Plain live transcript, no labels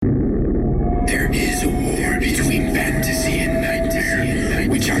There is a war between fantasy and nightmare,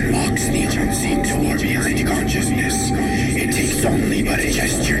 which unlocks the unseen door behind consciousness. It takes only but a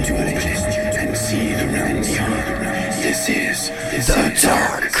gesture to open it and see the realm beyond. This is the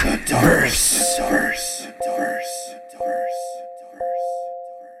Dark Verse.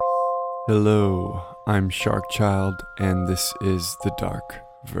 Hello, I'm Sharkchild, and this is The Dark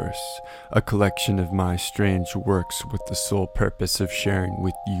Verse, a collection of my strange works with the sole purpose of sharing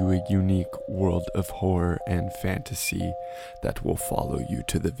with you a unique world of horror and fantasy that will follow you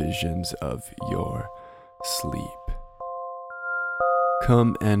to the visions of your sleep.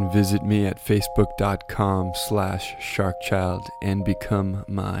 Come and visit me at facebook.com/sharkchild and become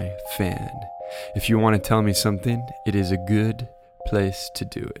my fan. If you want to tell me something, it is a good place to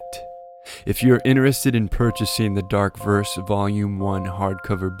do it. If you're interested in purchasing the Dark Verse Volume 1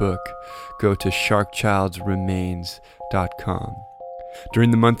 hardcover book, go to sharkchildsremains.com.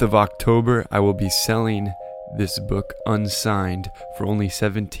 During the month of October, I will be selling this book unsigned for only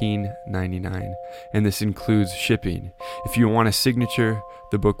 $17.99, and this includes shipping. If you want a signature,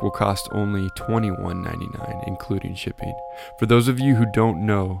 the book will cost only $21.99, including shipping. For those of you who don't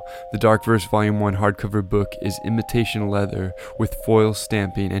know, the Dark Verse Volume 1 hardcover book is imitation leather with foil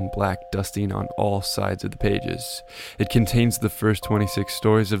stamping and black dusting on all sides of the pages. It contains the first 26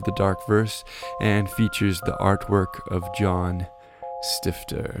 stories of the Dark Verse and features the artwork of John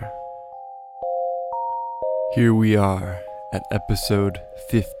Stifter. Here we are at episode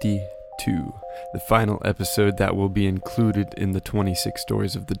 52, the final episode that will be included in the 26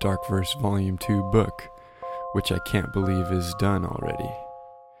 stories of the Dark Verse Volume 2 book, which I can't believe is done already.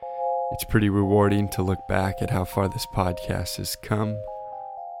 It's pretty rewarding to look back at how far this podcast has come,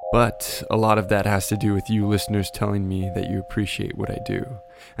 but a lot of that has to do with you listeners telling me that you appreciate what I do,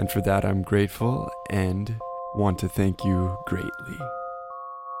 and for that I'm grateful and want to thank you greatly.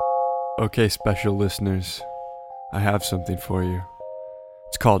 Okay, special listeners, I have something for you.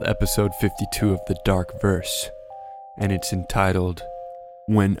 It's called episode 52 of the Dark Verse, and it's entitled,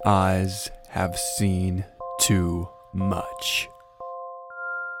 When Eyes Have Seen Too Much.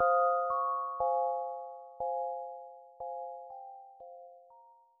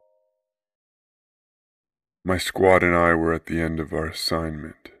 My squad and I were at the end of our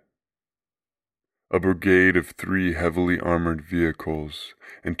assignment. A brigade of 3 heavily armored vehicles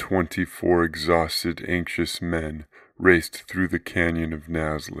and 24 exhausted, anxious men raced through the canyon of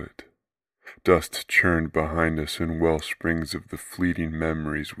Nazlet. Dust churned behind us in well springs of the fleeting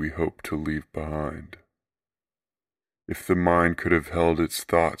memories we hoped to leave behind. If the mind could have held its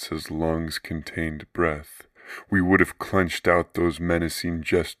thoughts as lungs contained breath, we would have clenched out those menacing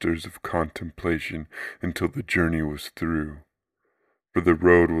gestures of contemplation until the journey was through, for the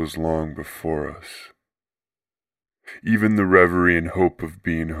road was long before us. Even the reverie and hope of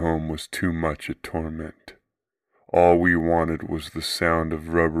being home was too much a torment. All we wanted was the sound of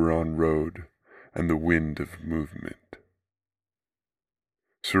rubber on road and the wind of movement.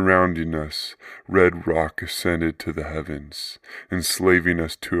 Surrounding us, red rock ascended to the heavens, enslaving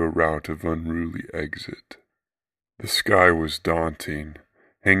us to a route of unruly exit. The sky was daunting,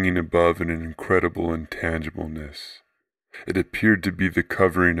 hanging above in an incredible intangibleness. It appeared to be the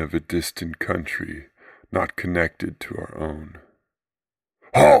covering of a distant country, not connected to our own.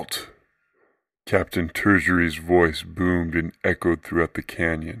 Halt! Captain Tertiary's voice boomed and echoed throughout the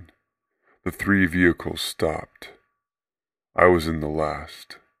canyon. The 3 vehicles stopped. I was in the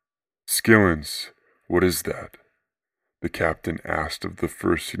last. Skillins, what is that? The captain asked of the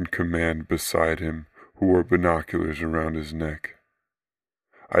first in command beside him, who wore binoculars around his neck.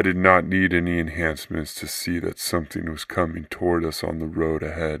 I did not need any enhancements to see that something was coming toward us on the road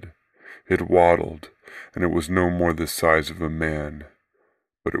ahead. It waddled, and it was no more the size of a man,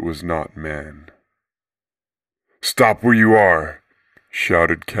 but it was not man. Stop where you are!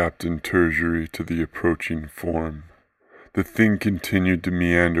 Shouted Captain Tertiary to the approaching form. The thing continued to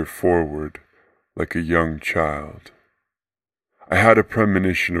meander forward, like a young child. I had a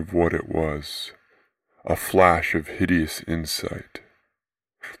premonition of what it was, a flash of hideous insight.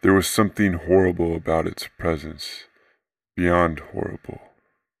 There was something horrible about its presence, beyond horrible.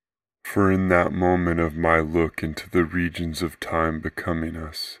 For in that moment of my look into the regions of time becoming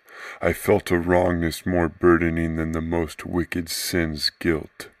us, I felt a wrongness more burdening than the most wicked sin's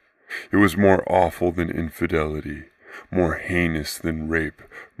guilt. It was more awful than infidelity, more heinous than rape,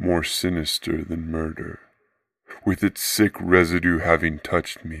 more sinister than murder. With its sick residue having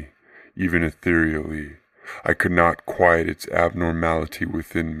touched me, even ethereally, I could not quiet its abnormality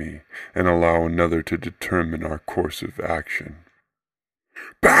within me and allow another to determine our course of action.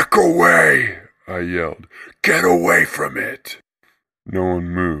 "Back away!" I yelled. "Get away from it!" No one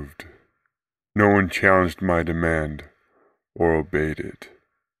moved. No one challenged my demand or obeyed it.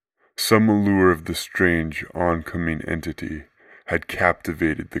 Some allure of the strange, oncoming entity had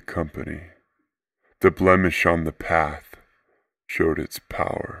captivated the company. The blemish on the path showed its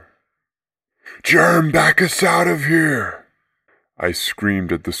power. "Germ, back us out of here!" I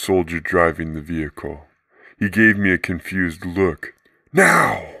screamed at the soldier driving the vehicle. He gave me a confused look.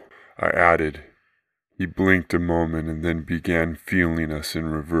 "Now!" I added. He blinked a moment and then began feeling us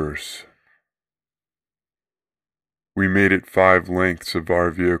in reverse. We made it 5 lengths of our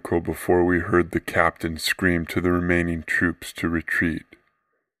vehicle before we heard the captain scream to the remaining troops to retreat.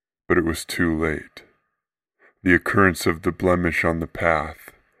 But it was too late. The occurrence of the blemish on the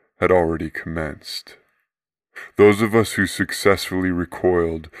path had already commenced. Those of us who successfully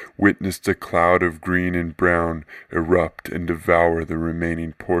recoiled witnessed a cloud of green and brown erupt and devour the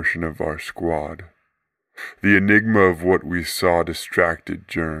remaining portion of our squad. The enigma of what we saw distracted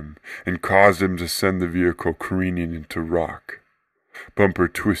Germ and caused him to send the vehicle careening into rock. Bumper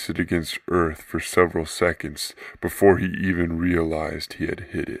twisted against earth for several seconds before he even realized he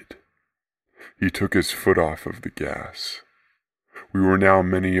had hit it. He took his foot off of the gas. We were now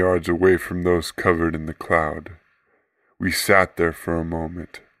many yards away from those covered in the cloud. We sat there for a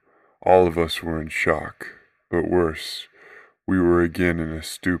moment. All of us were in shock, but worse, we were again in a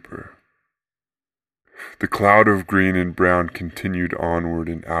stupor. The cloud of green and brown continued onward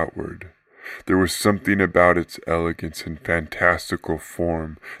and outward. There was something about its elegance and fantastical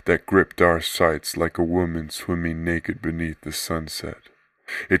form that gripped our sights like a woman swimming naked beneath the sunset.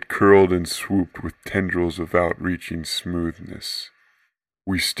 It curled and swooped with tendrils of outreaching smoothness.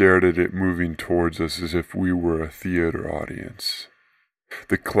 We stared at it moving towards us as if we were a theater audience.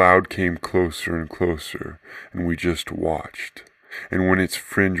 The cloud came closer and closer, and we just watched. And when its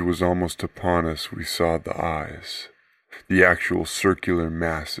fringe was almost upon us, we saw the eyes, the actual circular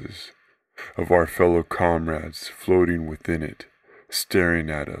masses of our fellow comrades floating within it, staring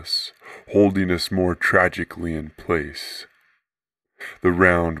at us, holding us more tragically in place. The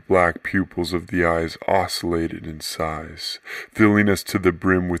round, black pupils of the eyes oscillated in size, filling us to the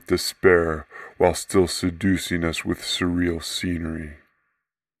brim with despair while still seducing us with surreal scenery.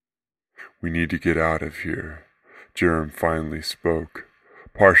 "We need to get out of here," Jerem finally spoke,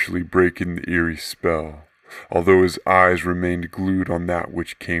 partially breaking the eerie spell, although his eyes remained glued on that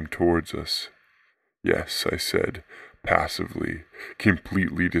which came towards us. "Yes," I said, passively,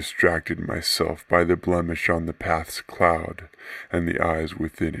 completely distracted myself by the blemish on the path's cloud and the eyes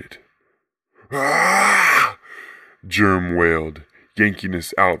within it. "Ah!" Germ wailed, yanking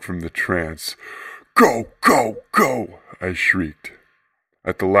us out from the trance. "Go, go, go!" I shrieked.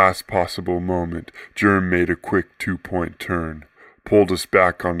 At the last possible moment, Germ made a quick 2-point turn, pulled us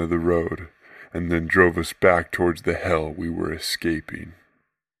back onto the road, and then drove us back towards the hell we were escaping.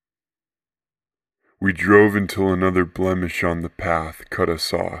 We drove until another blemish on the path cut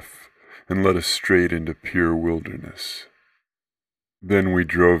us off and led us straight into pure wilderness. Then we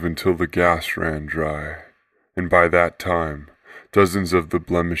drove until the gas ran dry, and by that time, dozens of the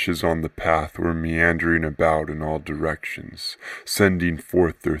blemishes on the path were meandering about in all directions, sending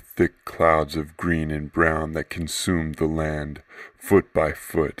forth their thick clouds of green and brown that consumed the land, foot by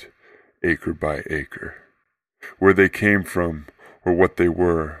foot, acre by acre. Where they came from, or what they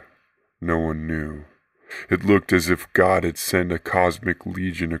were, no one knew. It looked as if God had sent a cosmic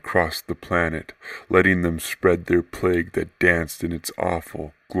legion across the planet, letting them spread their plague that danced in its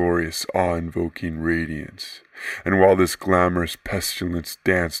awful, glorious, awe-invoking radiance. And while this glamorous pestilence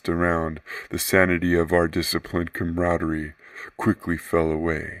danced around, the sanity of our disciplined camaraderie quickly fell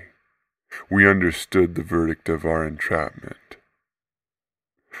away. We understood the verdict of our entrapment.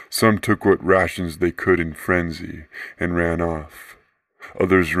 Some took what rations they could in frenzy and ran off.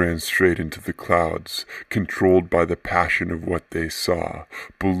 Others ran straight into the clouds, controlled by the passion of what they saw,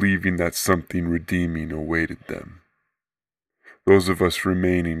 believing that something redeeming awaited them. Those of us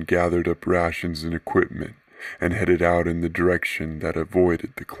remaining gathered up rations and equipment and headed out in the direction that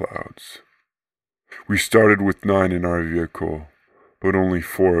avoided the clouds. We started with 9 in our vehicle, but only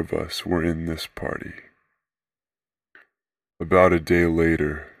 4 of us were in this party. About a day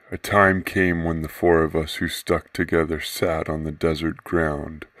later, a time came when the 4 of us who stuck together sat on the desert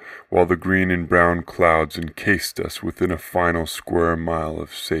ground, while the green and brown clouds encased us within a final square mile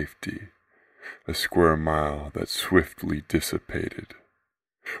of safety, a square mile that swiftly dissipated.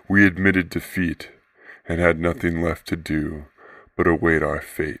 We admitted defeat and had nothing left to do but await our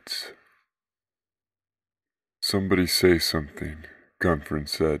fates. "Somebody say something," Gunfrin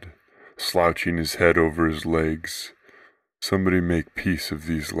said, slouching his head over his legs. "Somebody make peace of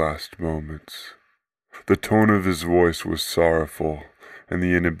these last moments." The tone of his voice was sorrowful, and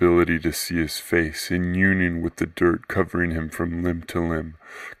the inability to see his face, in union with the dirt covering him from limb to limb,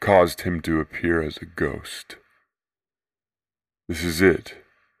 caused him to appear as a ghost. "This is it.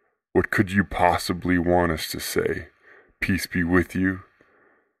 What could you possibly want us to say? Peace be with you?"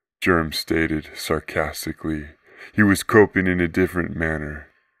 Germ stated sarcastically. He was coping in a different manner.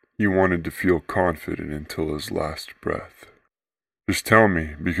 He wanted to feel confident until his last breath. "Just tell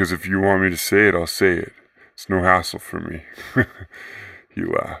me, because if you want me to say it, I'll say it. It's no hassle for me." He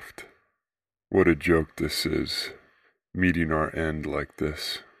laughed. What a joke this is, meeting our end like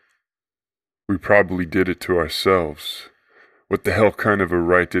this. We probably did it to ourselves. What the hell kind of a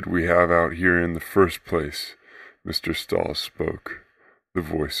right did we have out here in the first place? Mr. Stahl spoke, the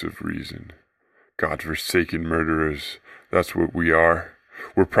voice of reason. "God-forsaken murderers, that's what we are.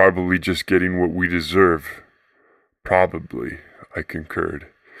 We're probably just getting what we deserve." "Probably," I concurred.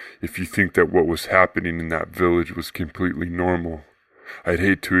 "If you think that what was happening in that village was completely normal, I'd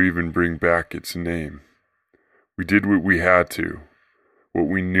hate to even bring back its name. We did what we had to, what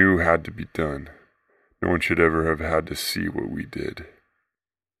we knew had to be done. No one should ever have had to see what we did.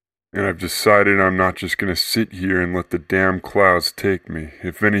 And I've decided I'm not just going to sit here and let the damn clouds take me.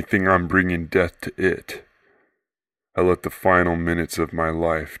 If anything, I'm bringing death to it." I let the final minutes of my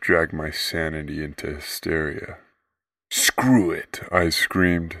life drag my sanity into hysteria. "Screw it!" I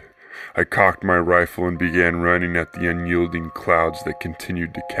screamed. I cocked my rifle and began running at the unyielding clouds that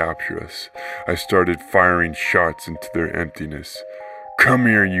continued to capture us. I started firing shots into their emptiness. "Come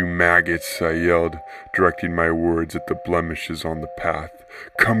here, you maggots," I yelled, directing my words at the blemishes on the path.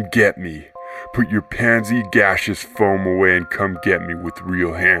 "Come get me. Put your pansy gaseous foam away and come get me with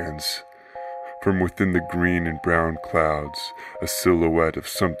real hands." From within the green and brown clouds, a silhouette of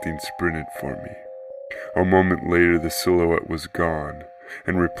something sprinted for me. A moment later, the silhouette was gone,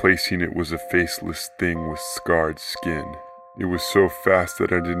 and replacing it was a faceless thing with scarred skin. It was so fast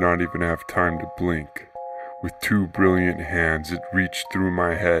that I did not even have time to blink. With two brilliant hands, it reached through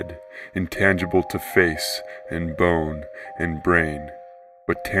my head, intangible to face and bone and brain,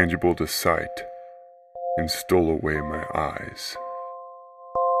 but tangible to sight, and stole away my eyes.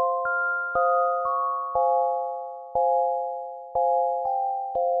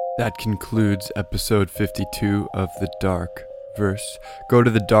 That concludes episode 52 of The Dark Verse. Go to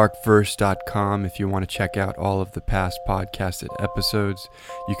thedarkverse.com if you want to check out all of the past podcasted episodes.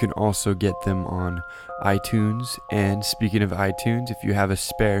 You can also get them on iTunes. And speaking of iTunes, if you have a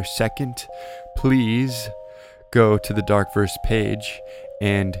spare second, please go to the Dark Verse page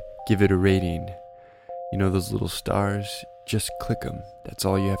and give it a rating. You know those little stars? Just click them. That's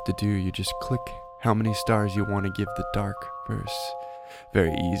all you have to do. You just click how many stars you want to give The Dark Verse.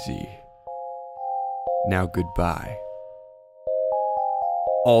 Very easy. Now goodbye.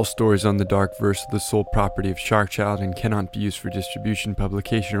 All stories on The Dark Verse are the sole property of Sharkchild and cannot be used for distribution,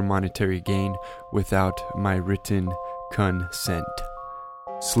 publication, or monetary gain without my written consent.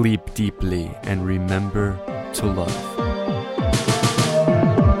 Sleep deeply and remember to love.